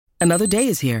Another day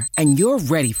is here, and you're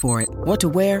ready for it. What to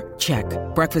wear? Check.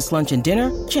 Breakfast, lunch, and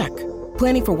dinner? Check.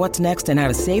 Planning for what's next and how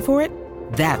to save for it?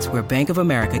 That's where Bank of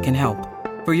America can help.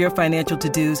 For your financial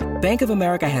to-dos, Bank of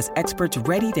America has experts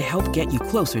ready to help get you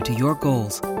closer to your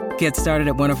goals. Get started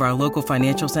at one of our local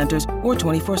financial centers or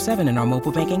 24/7 in our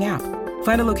mobile banking app.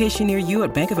 Find a location near you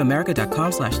at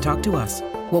bankofamerica.com/talktous.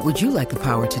 What would you like the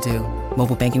power to do?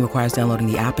 Mobile banking requires downloading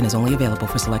the app and is only available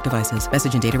for select devices.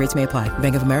 Message and data rates may apply.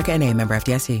 Bank of America N.A., member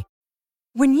FDIC.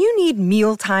 When you need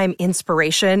mealtime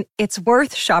inspiration, it's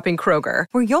worth shopping Kroger,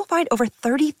 where you'll find over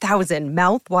 30,000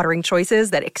 mouth-watering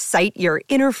choices that excite your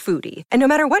inner foodie. And no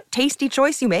matter what tasty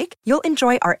choice you make, you'll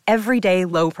enjoy our everyday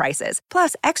low prices,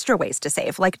 plus extra ways to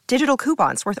save, like digital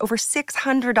coupons worth over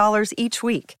 $600 each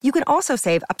week. You can also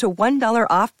save up to $1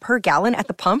 off per gallon at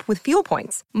the pump with fuel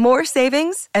points. More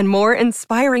savings and more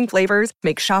inspiring flavors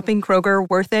make shopping Kroger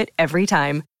worth it every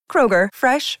time. Kroger,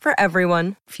 fresh for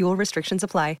everyone. Fuel restrictions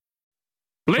apply.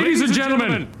 Ladies and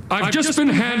gentlemen, I've just been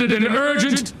handed an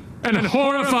urgent and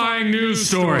horrifying news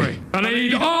story, and I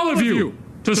need all of you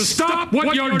to stop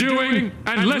what you're doing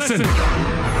and listen.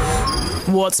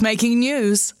 What's making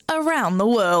news around the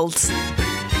world?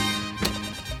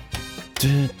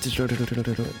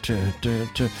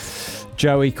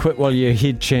 Joey, quit while you're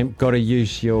ahead, champ. Got to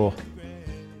use your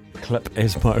clip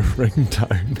as my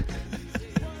ringtone.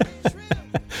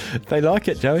 They like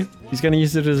it, Joey. He's going to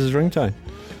use it as his ringtone.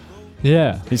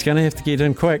 Yeah. He's going to have to get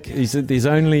in quick. There's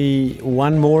only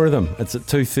one more of them. It's at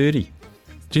 2:30.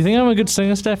 Do you think I'm a good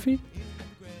singer, Staffy?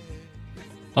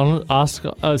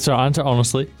 Answer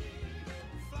honestly.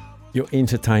 You're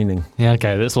entertaining. Yeah,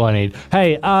 okay, that's all I need.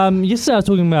 Hey, yesterday I was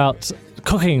talking about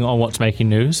cooking on What's Making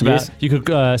News. About Yes. you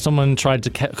could someone tried to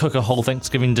cook a whole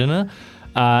Thanksgiving dinner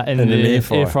in an the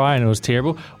air fryer, and it was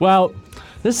terrible. Well,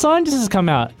 this scientist has come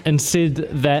out and said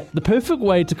that the perfect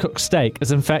way to cook steak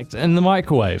is in fact in the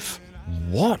microwave.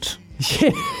 What?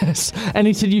 Yes, and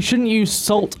he said you shouldn't use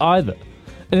salt either.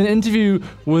 In an interview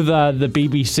with the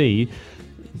BBC,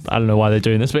 I don't know why they're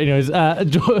doing this, but anyways,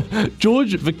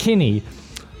 George McKinney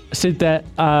said that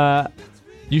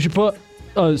you should put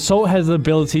salt has the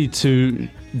ability to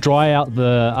dry out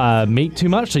the meat too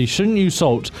much, so you shouldn't use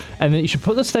salt, and then you should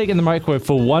put the steak in the microwave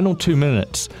for 1 or 2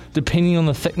 minutes, depending on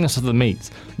the thickness of the meat.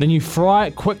 Then you fry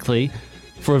it quickly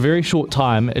for a very short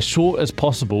time, as short as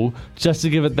possible, just to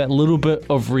give it that little bit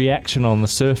of reaction on the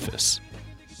surface.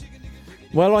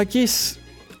 Well, I guess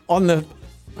on the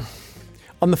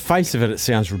face of it, it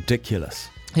sounds ridiculous.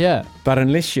 Yeah. But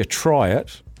unless you try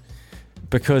it,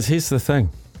 because here's the thing,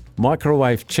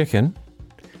 microwave chicken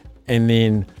and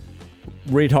then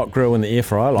red hot grill in the air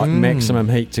fryer, like maximum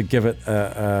heat to give it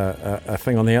a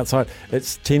thing on the outside,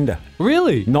 it's tender.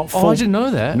 Really? Not full, I didn't know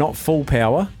that. Not full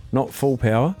power.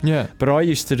 Yeah. But I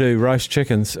used to do roast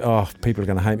chickens. Oh, people are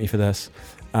going to hate me for this.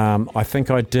 I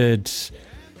think I did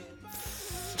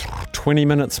 20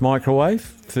 minutes microwave,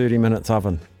 30 minutes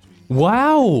oven.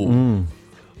 Wow.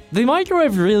 The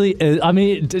microwave really is, I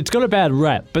mean, it's got a bad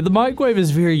rap, but the microwave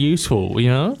is very useful, you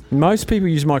know? Most people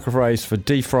use microwaves for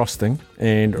defrosting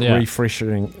and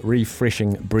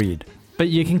refreshing bread. But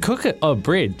you can cook it. Oh,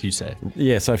 bread, you say?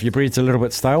 Yeah, so if your bread's a little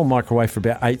bit stale, microwave for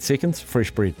about 8 seconds,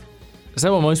 fresh bread. Is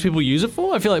that what most people use it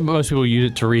for? I feel like most people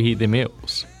use it to reheat their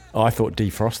meals. I thought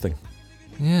defrosting.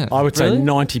 Yeah. I would really? say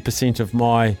 90% of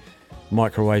my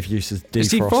microwave use is defrosting.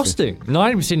 It's defrosting.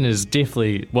 90% is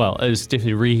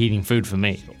definitely reheating food for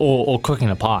me, or cooking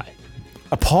a pie.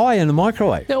 A pie in the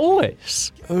microwave? Yeah,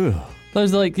 always. Ugh.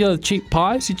 Those are like cheap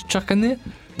pies you chuck in there,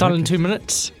 done in 2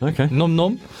 minutes. Okay. Nom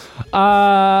nom.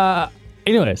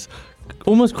 Anyways,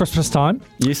 almost Christmas time.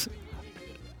 Yes.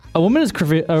 A woman has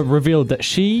revealed that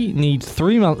she needs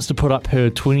 3 months to put up her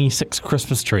 26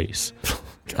 Christmas trees.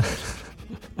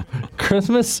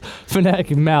 Christmas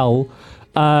fanatic Mel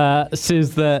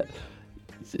says that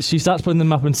she starts putting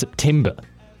them up in September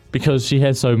because she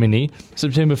has so many.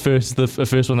 September 1st is the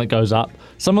first one that goes up.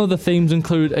 Some of the themes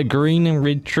include a green and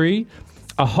red tree,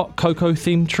 a hot cocoa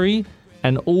themed tree,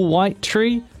 an all-white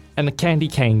tree, and a candy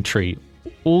cane tree,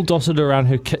 all dotted around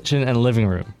her kitchen and living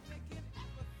room.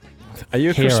 Are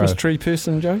you a Christmas tree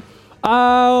person, Joe?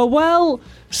 Well,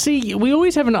 see, we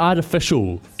always have an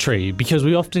artificial tree because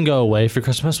we often go away for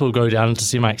Christmas. We'll go down to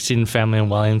see my extended family in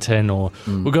Wellington, or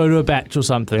we'll go to a batch or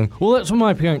something. Well, that's what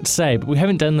my parents say, but we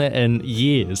haven't done that in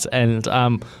years, and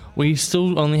we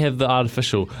still only have the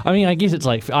artificial. I mean, I guess it's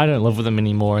like I don't live with them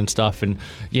anymore and stuff, and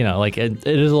you know, like it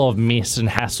is a lot of mess and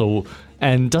hassle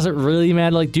And does it really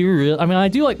matter? Like, do you really? I mean, I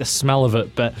do like the smell of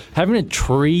it, but having a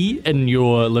tree in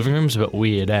your living room is a bit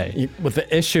weird, eh? But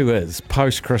the issue is,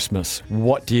 post-Christmas,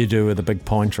 what do you do with a big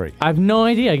pine tree? I have no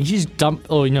idea. You just dump.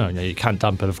 Oh no, you can't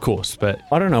dump it, of course. But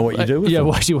I don't know what you do with yeah, them.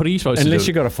 what are you supposed to do? Unless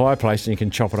you've got a fireplace and you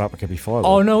can chop it up, it could be firewood.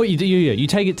 Oh no, what you do? Yeah, you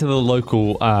take it to the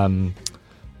local.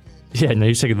 Yeah, no,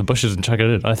 you take it to the bushes and chuck it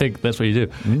in. I think that's what you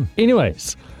do.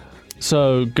 Anyways.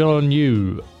 So, good on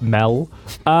you, Mel.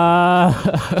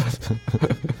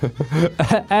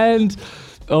 And,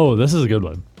 oh, this is a good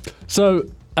one. So,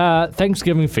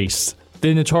 Thanksgiving feasts.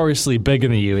 They're notoriously big in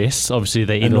the US. Obviously,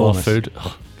 they eat a lot of food.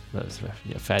 Oh,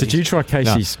 did you try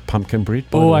Casey's pumpkin bread?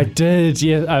 Oh, I did.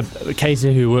 Yeah,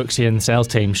 Casey, who works here in the sales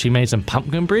team, she made some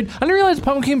pumpkin bread. I didn't realize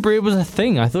pumpkin bread was a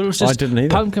thing. I thought it was just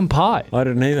pumpkin pie. I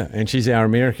didn't either. And she's our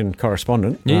American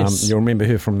correspondent. Yes. You'll remember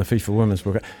her from the FIFA Women's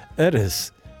book. It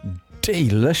is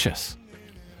delicious.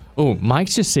 Oh, Mike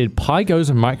just said pie goes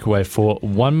in microwave for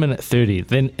 1 minute 30,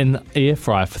 then in the air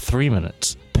fryer for 3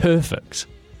 minutes. Perfect.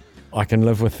 I can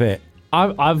live with that.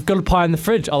 I've got a pie in the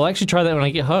fridge. I'll actually try that when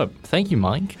I get home. Thank you,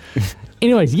 Mike.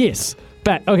 Anyways, yes.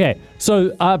 But, okay.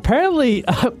 So, apparently,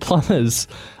 plumbers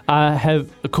have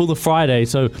called a Friday,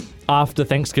 so after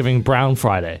Thanksgiving, Brown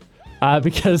Friday.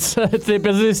 Because it's their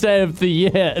busiest day of the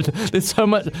year. There's so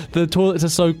much, the toilets are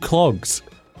so clogged.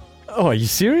 Oh, are you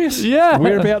serious? Yeah.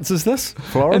 Whereabouts is this?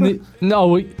 Florida?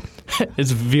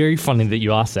 It's very funny that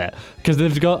you asked that because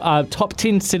they've got top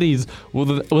 10 cities with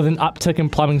an uptick in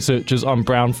plumbing searches on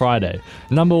Brown Friday.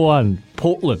 Number 1,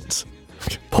 Portland,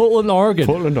 Oregon.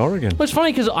 Portland, Oregon. Which is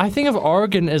funny because I think of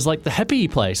Oregon as like the hippie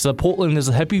place. So Portland is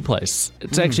a hippie place.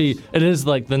 It's actually, it is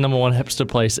like the number 1 hipster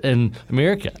place in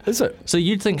America. Is it? So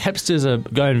you'd think hipsters are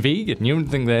going vegan. You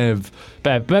wouldn't think they have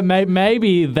bad. But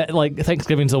maybe that like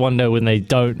Thanksgiving's the one day when they're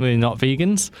not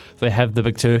vegans. They have the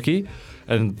big turkey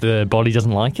and the body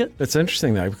doesn't like it. It's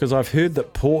interesting though because I've heard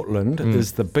that Portland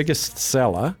is the biggest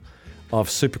seller of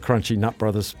Super Crunchy Nut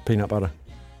Brothers peanut butter.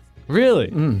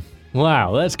 Really?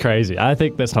 Wow, that's crazy. I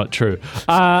think that's not true.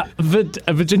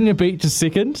 Virginia Beach is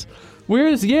second.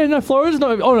 Florida's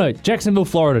not. Oh no, Jacksonville,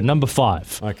 Florida, number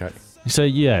 5. Okay. So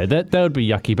yeah, that would be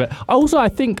yucky. But also, I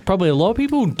think probably a lot of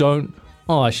people don't.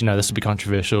 Oh, actually, no, this would be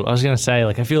controversial. I was gonna say,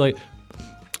 like, I feel like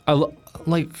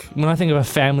when I think of a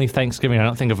family Thanksgiving, I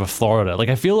don't think of a Florida. Like,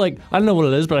 I feel like, I don't know what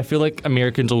it is, but I feel like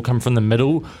Americans all come from the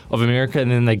middle of America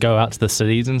and then they go out to the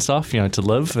cities and stuff, to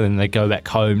live, and then they go back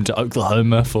home to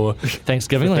Oklahoma for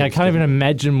Thanksgiving. I can't even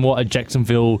imagine what a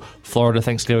Jacksonville, Florida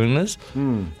Thanksgiving is.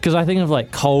 Because I think of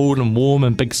like cold and warm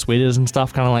and big sweaters and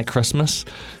stuff, kind of like Christmas.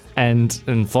 And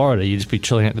in Florida, you'd just be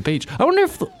chilling at the beach. I wonder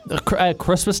if at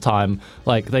Christmas time,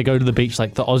 like, they go to the beach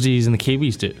like the Aussies and the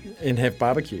Kiwis do. And have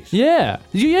barbecues. Yeah.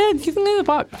 Do you think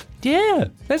they're Yeah,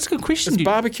 that's a good question. Is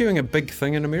barbecuing a big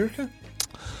thing in America?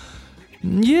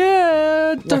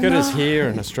 Yeah. Like it is here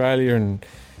in Australia and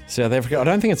South Africa. I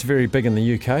don't think it's very big in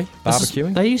the UK,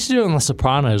 barbecuing. They used to do it on The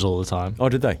Sopranos all the time. Oh,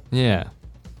 did they? Yeah.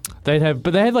 They have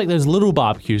like those little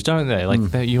barbecues, don't they? Like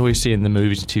that you always see in the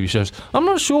movies and TV shows. I'm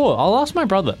not sure. I'll ask my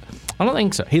brother. I don't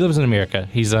think so. He lives in America.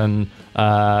 He's in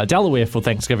Delaware for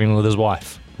Thanksgiving with his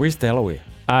wife. Where's Delaware?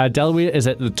 Delaware is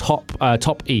at the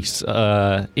top east.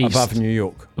 Above New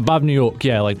York. Above New York,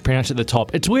 yeah, like pretty much at the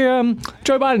top. It's where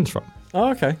Joe Biden's from.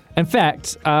 Oh, okay. In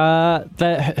fact,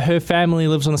 her family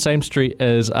lives on the same street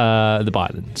as the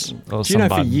Bidens. Do you know,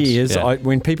 for years,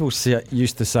 when people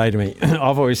used to say to me,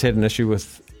 I've always had an issue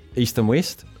with East and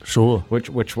West. Sure. Which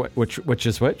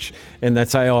is which? And they'd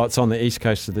say, oh, it's on the east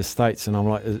coast of the States. And I'm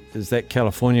like, is that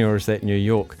California or is that New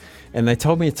York? And they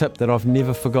told me a tip that I've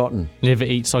never forgotten. Never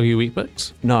eat soggy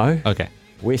Weet-Bix? No. Okay.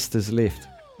 West is left.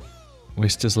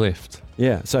 West is left.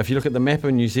 Yeah. So if you look at the map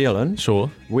of New Zealand,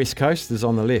 sure, West Coast is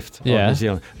on the left of New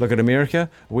Zealand. Look at America,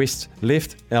 West,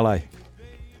 left, LA.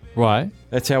 Right.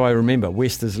 That's how I remember.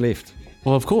 West is left.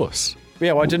 Well, of course.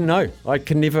 Yeah, well, I didn't know. I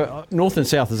can never. North and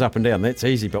south is up and down. That's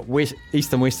easy. But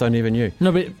east and west, I never knew.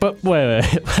 No, but wait.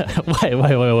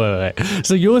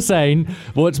 So you're saying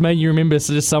what's made you remember is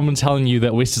just someone telling you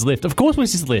that west is left. Of course,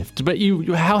 west is left. But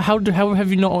how have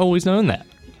you not always known that?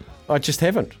 I just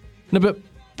haven't. No,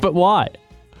 but why?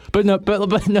 But no.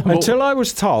 Until I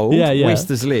was told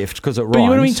west is left because it rhymes. But you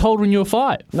would have been told when you were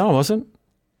 5. No, I wasn't.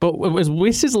 But was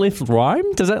west is left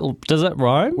rhyme? Does that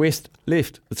rhyme? West,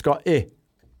 left. It's got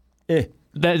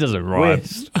That doesn't rhyme.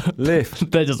 West,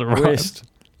 left. That doesn't rhyme. West,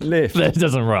 left. That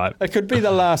doesn't rhyme. It could be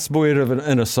the last word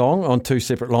in a song on 2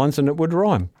 separate lines and it would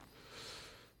rhyme.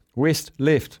 West,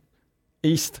 left.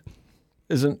 East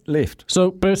isn't left.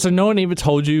 So no one ever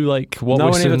told you like what no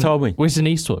one ever told me. West and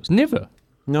East was? Never?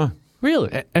 No.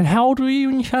 Really? And how old were you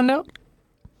when you found out?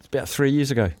 It's about 3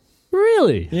 years ago.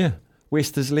 Really? Yeah.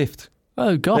 West is left.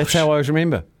 Oh, gosh. That's how I always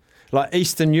remember. Like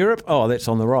Eastern Europe, that's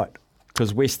on the right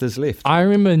because West is left. I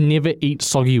remember never eat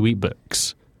soggy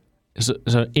Weet-Bix.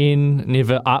 So in,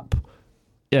 never up,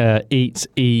 eat,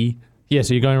 E. Yeah,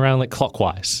 so you're going around like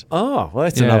clockwise. Oh, well,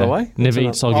 that's another way. Never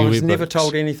eat soggy Weet-Bix. I was never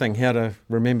told anything how to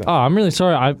remember. Oh, I'm really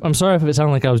sorry. I'm sorry if it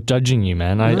sounded like I was judging you,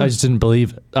 man. I just didn't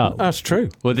believe it. Oh, that's true.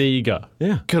 Well, there you go.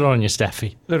 Yeah. Good on you,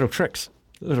 Staffy. Little tricks.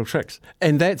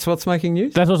 And that's what's making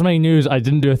news? That's what's making news. I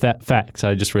didn't do that fact.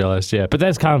 I just realised, yeah. But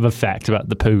that's kind of a fact about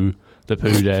the poo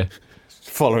day.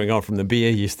 Following on from the beer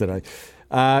yesterday.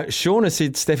 Shauna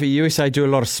said, Staffy, USA do a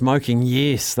lot of smoking.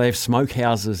 Yes, they have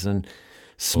smokehouses and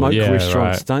smoke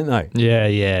restaurants, don't they?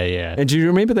 Yeah. And do you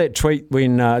remember that tweet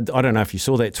when, I don't know if you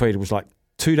saw that tweet, it was like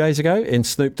 2 days ago, and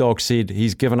Snoop Dogg said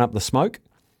he's given up the smoke?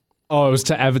 Oh, it was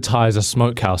to advertise a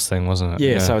smokehouse thing, wasn't it?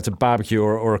 Yeah, so it's a barbecue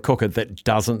or a cooker that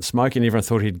doesn't smoke, and everyone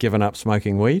thought he'd given up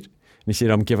smoking weed. And he said,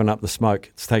 I'm giving up the smoke.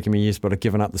 It's taken me years, but I've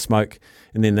given up the smoke.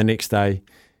 And then the next day,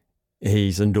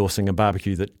 he's endorsing a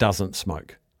barbecue that doesn't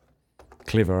smoke.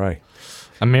 Clever, eh?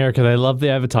 America, they love the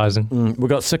advertising. We've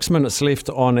got 6 minutes left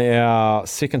on our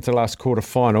second to last quarter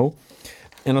final.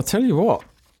 And I'll tell you what,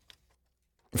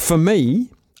 for me,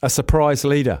 a surprise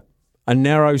leader. A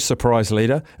narrow surprise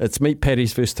leader. It's meat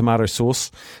patties versus tomato sauce.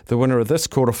 The winner of this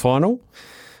quarterfinal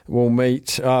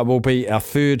will be our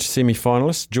third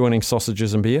semi-finalist, joining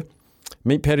sausages and beer.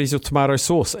 Meat patties or tomato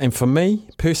sauce. And for me,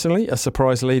 personally, a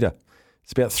surprise leader.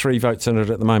 It's about 3 votes in it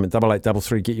at the moment.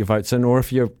 8833, get your votes in. Or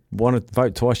if you want to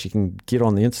vote twice, you can get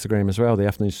on the Instagram as well. The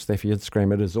Afternoon Staffy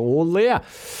Instagram, it is all there.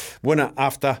 Winner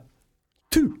after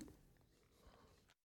 2.